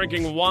 No,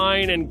 drinking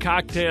wine and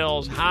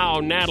cocktails.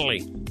 How,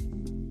 Natalie?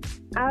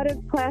 Out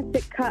of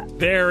plastic cups.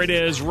 There it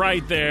is,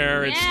 right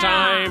there. It's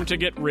time to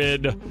get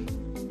rid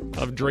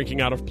of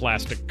drinking out of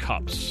plastic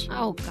cups.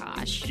 Oh,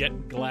 gosh.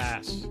 Get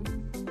glass.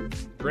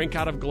 Drink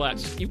out of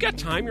glass. You've got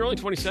time. You're only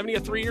 27. You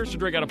have 3 years to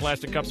drink out of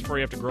plastic cups before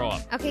you have to grow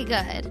up. Okay,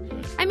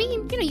 good. I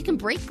mean, you can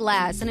break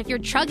glass, and if you're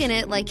chugging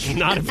it, like...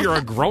 Not if you're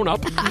a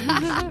grown-up.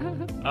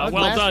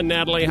 Well done,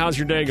 Natalie. How's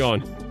your day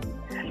going?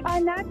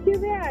 Not too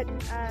bad.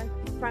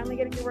 Finally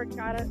getting to work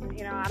out of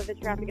the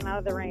traffic and out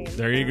of the rain.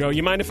 There you go.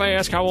 You mind if I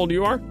ask how old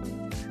you are?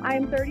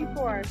 I'm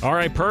 34. All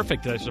right,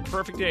 perfect. That's a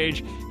perfect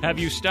age. Have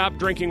you stopped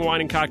drinking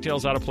wine and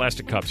cocktails out of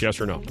plastic cups, yes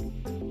or no?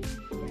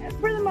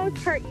 For the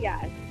most part,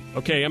 yes.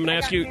 Okay, I'm going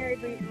to ask you... I got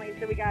married recently,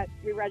 so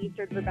we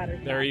registered for better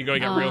stuff. There you go. You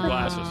got real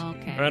glasses.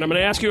 Okay. All right, I'm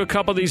going to ask you a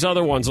couple of these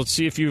other ones. Let's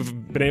see if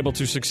you've been able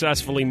to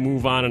successfully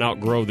move on and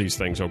outgrow these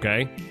things,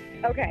 okay?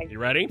 Okay. You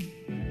ready?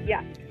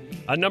 Yeah.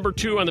 Number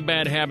 2 on the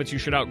bad habits you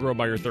should outgrow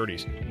by your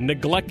 30s.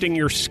 Neglecting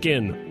your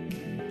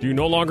skin. Do you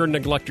no longer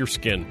neglect your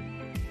skin?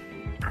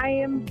 I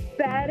am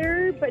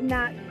better, but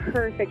not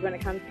perfect when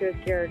it comes to a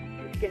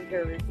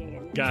skincare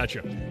routine.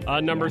 Gotcha.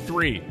 Number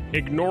 3,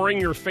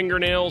 ignoring your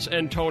fingernails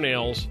and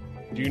toenails.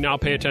 Do you now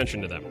pay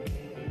attention to them?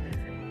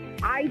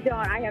 I don't.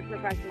 I have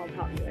professionals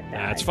help me with that.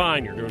 That's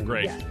fine. You're doing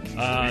great.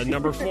 Yeah.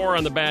 Number 4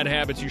 on the bad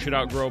habits you should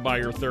outgrow by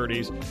your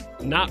 30s.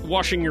 Not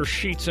washing your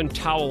sheets and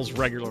towels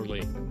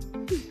regularly.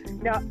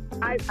 No,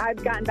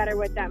 I've gotten better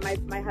with that.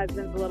 My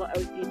husband's a little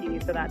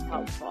OCD, so that's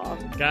helpful.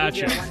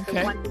 Gotcha.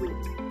 Once a week.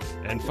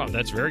 And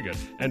that's very good.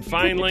 And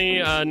finally,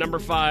 number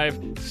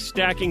 5,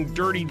 stacking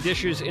dirty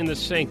dishes in the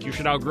sink. You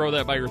should outgrow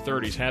that by your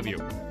 30s. Have you?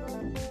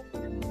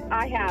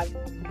 I have.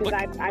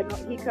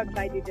 Because he cooks,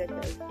 I do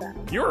dishes. So.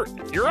 You're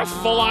a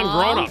full-on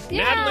grown-up.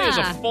 Yeah. Natalie is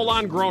a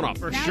full-on grown-up.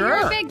 For Now sure.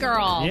 you're a big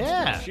girl.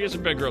 Yeah. She is a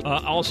big girl.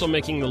 Also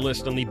making the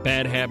list on the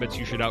bad habits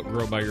you should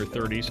outgrow by your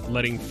 30s.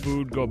 Letting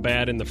food go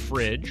bad in the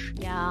fridge.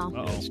 Yeah.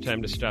 It's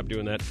time to stop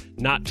doing that.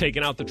 Not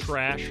taking out the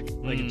trash.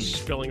 Like it's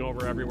spilling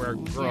over everywhere.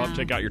 Grow up,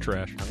 take out your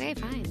trash. Okay,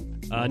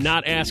 fine.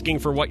 Not asking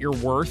for what you're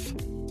worth.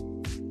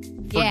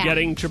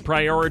 Forgetting to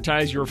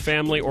prioritize your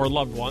family or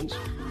loved ones.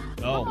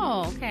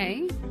 Oh,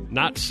 okay.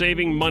 Not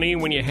saving money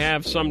when you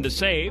have some to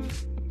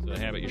save. It's a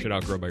habit you should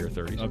outgrow by your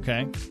 30s.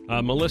 Okay.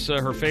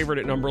 Melissa, her favorite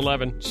at number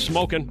 11,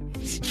 smoking.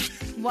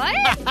 What?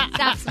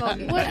 Stop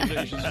smoking.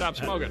 You should stop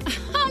smoking.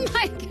 Oh,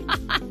 my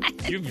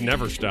God. You've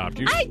never stopped.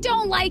 I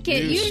don't like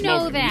it. You know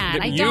smoke- that.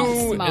 I you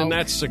don't smoke. and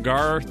that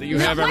cigar that you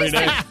have every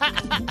day.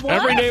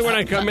 Every day when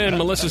I come in,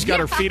 Melissa's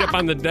got her feet up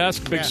on the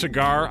desk, big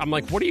cigar. I'm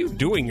like, what are you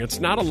doing? It's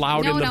not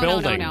allowed in the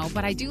building. No.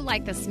 But I do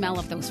like the smell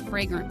of those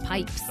fragrant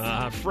pipes.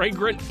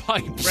 Fragrant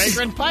pipes.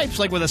 Fragrant pipes,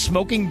 like with a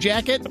smoking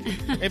jacket,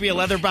 maybe a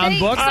leather-bound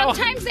book.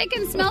 Sometimes they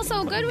can smell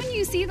so good when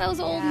you see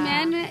those old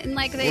men and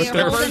like they With are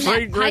their holding that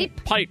fragrant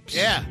pipe. pipes.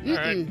 Yeah. All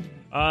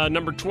right.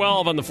 Number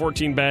 12 on the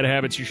 14 bad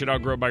habits you should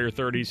outgrow by your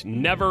 30s.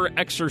 Never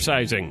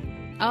exercising.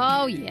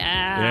 Oh, yeah.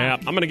 Yeah,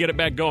 I'm going to get it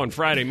back going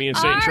Friday. Me and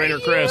Satan Trainer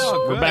Chris.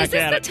 We're back Is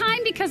this at the it. time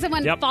because of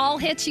when fall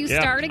hits you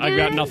start again? I've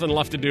got nothing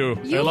left to do.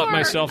 I let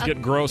myself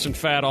get gross and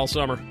fat all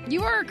summer.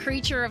 You are a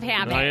creature of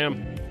habit. I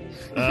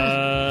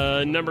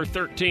am. Number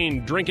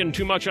 13, drinking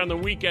too much on the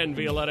weekend,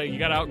 Violetta. You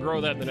got to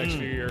outgrow that in the next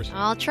few years.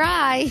 I'll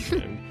try.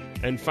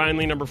 And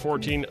finally, number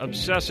 14,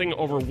 obsessing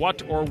over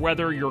what or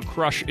whether your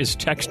crush is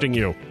texting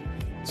you.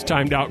 It's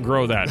time to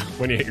outgrow that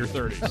when you hit your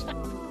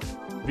 30s.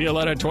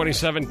 Violetta,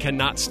 27,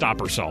 cannot stop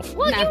herself.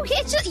 Well,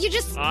 you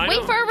just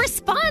wait for a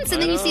response, and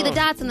then you see the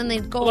dots, and then they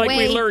go away. Like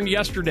we learned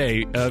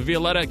yesterday,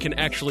 Violetta can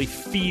actually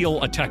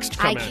feel a text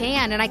come in. I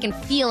can, and I can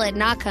feel it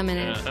not coming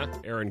in.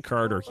 Aaron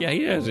Carter. Yeah,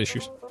 he has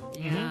issues.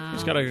 Yeah.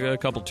 He's got a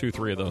couple,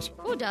 2-3 of those.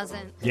 Who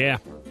doesn't? Yeah.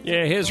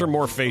 Yeah, his are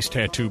more face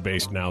tattoo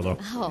based now, though.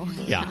 Oh,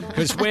 yeah.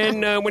 Because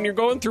when you're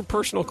going through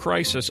personal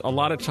crisis, a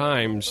lot of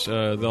times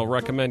they'll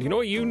recommend, you know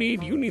what you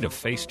need? You need a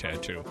face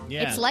tattoo.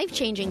 Yeah. It's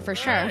life-changing for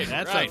sure. Right,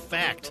 that's a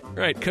fact.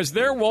 Right, because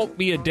there won't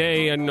be a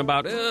day in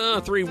about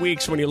 3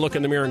 weeks when you look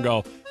in the mirror and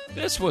go,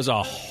 this was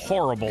a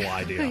horrible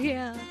idea.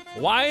 Yeah.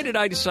 Why did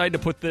I decide to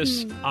put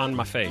this on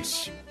my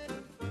face?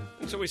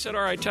 And so we said,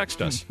 all right,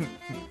 text us.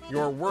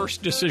 Your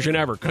worst decision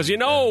ever. Because you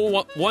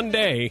know, one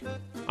day,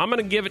 I'm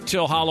going to give it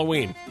till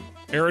Halloween.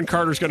 Aaron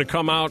Carter's going to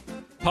come out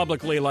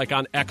publicly, like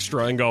on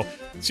Extra, and go,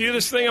 see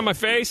this thing on my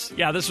face?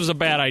 Yeah, this was a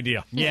bad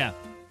idea. Yeah.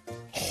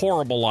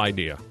 Horrible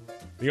idea.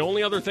 The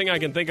only other thing I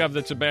can think of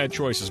that's a bad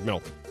choice is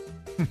milk.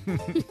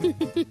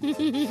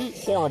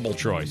 Horrible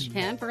choice.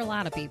 And for a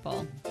lot of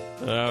people.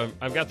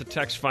 I've got the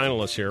text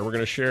finalists here. We're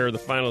going to share the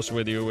finalists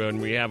with you, and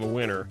we have a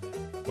winner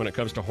when it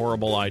comes to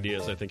horrible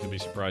ideas. I think you'll be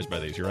surprised by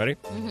these. You ready?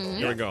 Mm-hmm.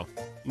 Here we go.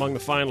 Among the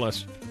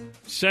finalists,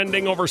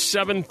 sending over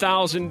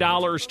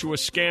 $7,000 to a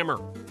scammer.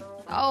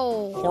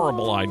 Oh.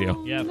 Horrible idea.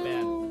 Yeah,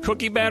 bad.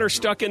 Cookie batter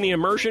stuck in the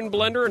immersion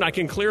blender, and I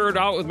can clear it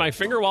out with my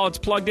finger while it's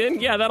plugged in?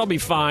 Yeah, that'll be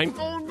fine.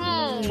 Oh,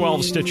 no.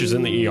 12 stitches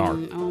in the ER.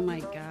 Oh,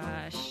 my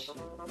gosh.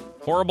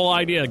 Horrible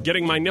idea,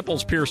 getting my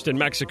nipples pierced in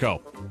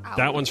Mexico. Ow.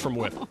 That one's from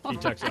Whip. He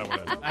texted that one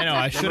in. I know.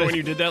 I should have. When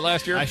you did that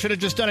last year? I should have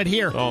just done it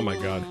here. Oh, my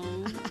God.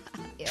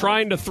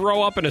 Trying to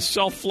throw up in a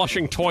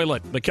self-flushing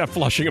toilet that kept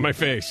flushing in my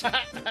face.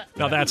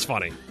 Now, that's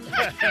funny.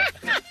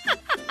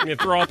 You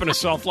throw up in a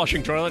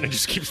self-flushing toilet and it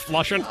just keeps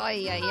flushing.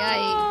 Ay, ay,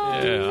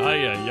 ay. Yeah,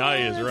 ay, ay, ay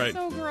is right.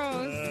 So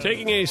gross.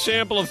 Taking a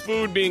sample of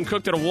food being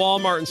cooked at a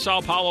Walmart in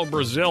Sao Paulo,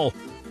 Brazil.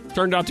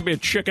 Turned out to be a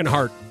chicken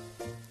heart.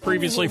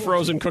 Previously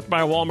frozen, cooked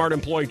by a Walmart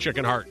employee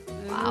chicken heart.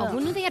 Wow,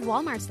 who knew they had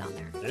Walmarts down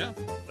there? Yeah,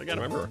 I got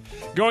to remember.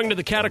 Going to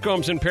the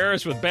catacombs in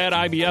Paris with bad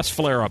IBS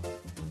flare-up.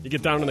 You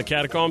get down in the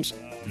catacombs,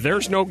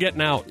 there's no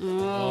getting out.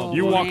 Oh,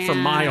 you walk man. for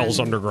miles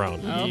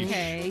underground.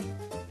 Okay.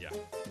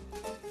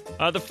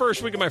 The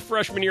first week of my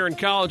freshman year in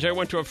college, I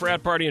went to a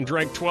frat party and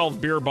drank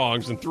 12 beer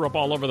bongs and threw up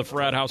all over the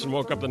frat house and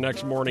woke up the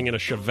next morning in a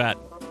Chevette.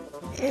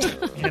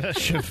 In a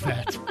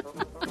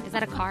Chevette. Is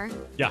that a car?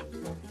 Yeah.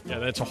 Yeah,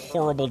 that's a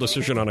horrible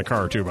decision on a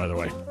car, too, by the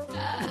way.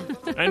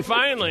 And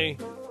finally,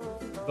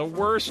 the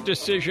worst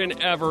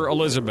decision ever,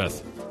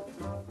 Elizabeth.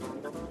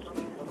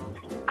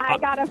 I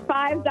got a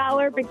 $5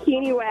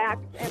 bikini wax,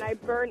 and I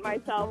burned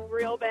myself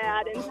real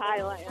bad in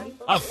Thailand.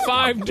 A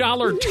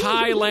 $5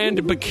 Thailand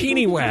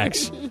bikini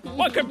wax.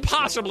 What could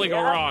possibly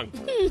go wrong?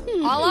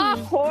 All off.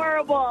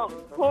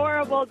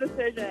 Horrible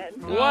decision.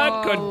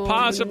 What could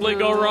possibly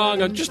go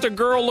wrong? Just a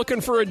girl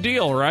looking for a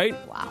deal, right?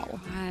 Wow.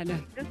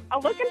 Just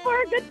looking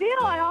for a good deal.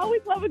 I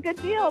always love a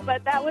good deal,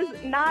 but that was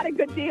not a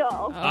good deal.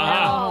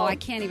 Oh, I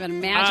can't even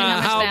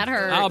imagine how much that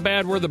hurt. How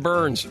bad were the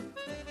burns?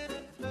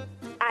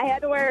 I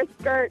had to wear a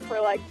skirt for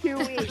like 2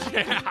 weeks.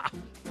 Yeah.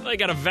 They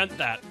got to vent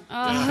that.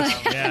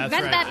 Yeah,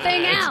 vent that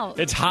thing out.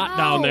 It's hot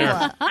down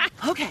there.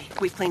 Okay,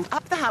 we've cleaned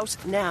up the house.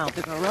 Now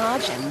the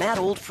garage and that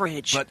old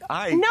fridge. But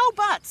No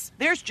buts.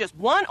 There's just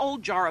one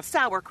old jar of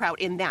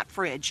sauerkraut in that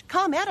fridge.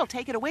 ComEd will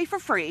take it away for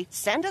free.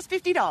 Send us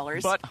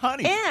 $50. But,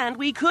 honey. And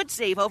we could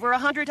save over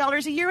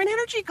 $100 a year in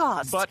energy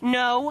costs. But.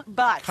 No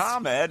buts.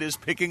 ComEd is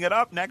picking it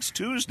up next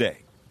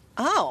Tuesday.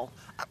 Oh.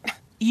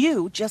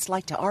 You just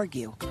like to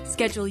argue.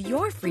 Schedule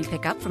your free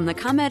pickup from the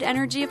ComEd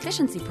Energy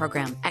Efficiency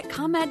Program at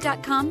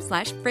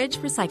ComEd.com/fridge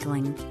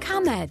recycling.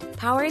 ComEd,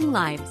 powering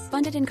lives.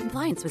 Funded in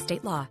compliance with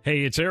state law.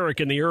 Hey, it's Eric,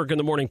 and the Eric in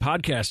the Morning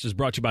podcast is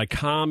brought to you by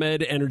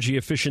ComEd Energy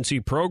Efficiency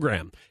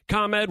Program.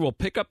 ComEd will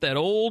pick up that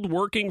old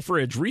working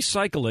fridge,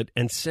 recycle it,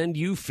 and send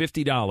you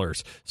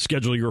 $50.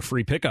 Schedule your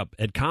free pickup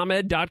at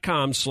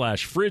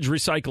ComEd.com/fridge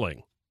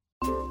recycling.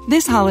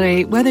 This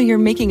holiday, whether you're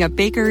making a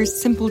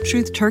Baker's Simple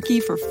Truth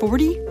turkey for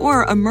 40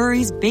 or a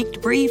Murray's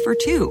Baked Brie for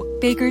 2,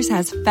 Baker's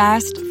has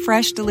fast,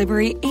 fresh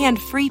delivery and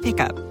free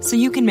pickup, so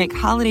you can make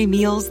holiday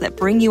meals that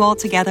bring you all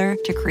together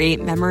to create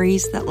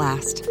memories that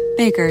last.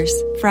 Baker's,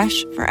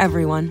 fresh for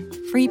everyone.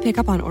 Free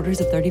pickup on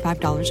orders of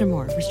 $35 or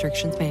more.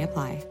 Restrictions may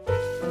apply.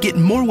 Get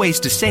more ways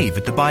to save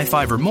at the Buy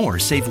 5 or More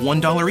Save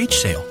 $1 each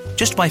sale.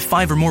 Just buy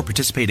 5 or more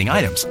participating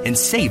items and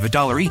save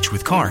 $1 each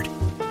with card.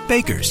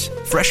 Baker's,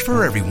 fresh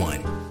for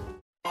everyone.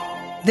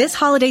 This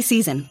holiday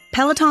season,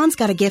 Peloton's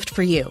got a gift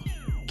for you.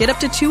 Get up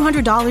to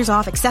 $200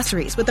 off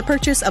accessories with the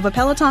purchase of a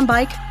Peloton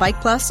bike,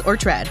 Bike Plus, or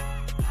Tread.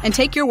 And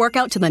take your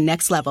workout to the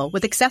next level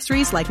with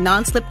accessories like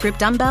non-slip grip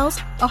dumbbells,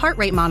 a heart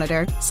rate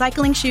monitor,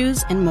 cycling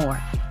shoes, and more.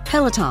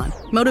 Peloton,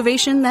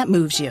 motivation that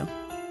moves you.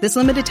 This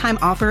limited time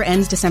offer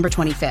ends December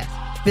 25th.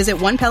 Visit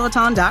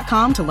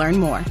onepeloton.com to learn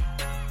more.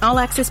 All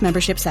access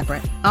membership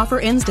separate. Offer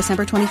ends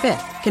December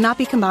 25th. Cannot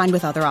be combined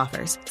with other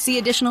offers. See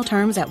additional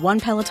terms at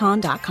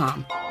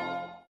onepeloton.com.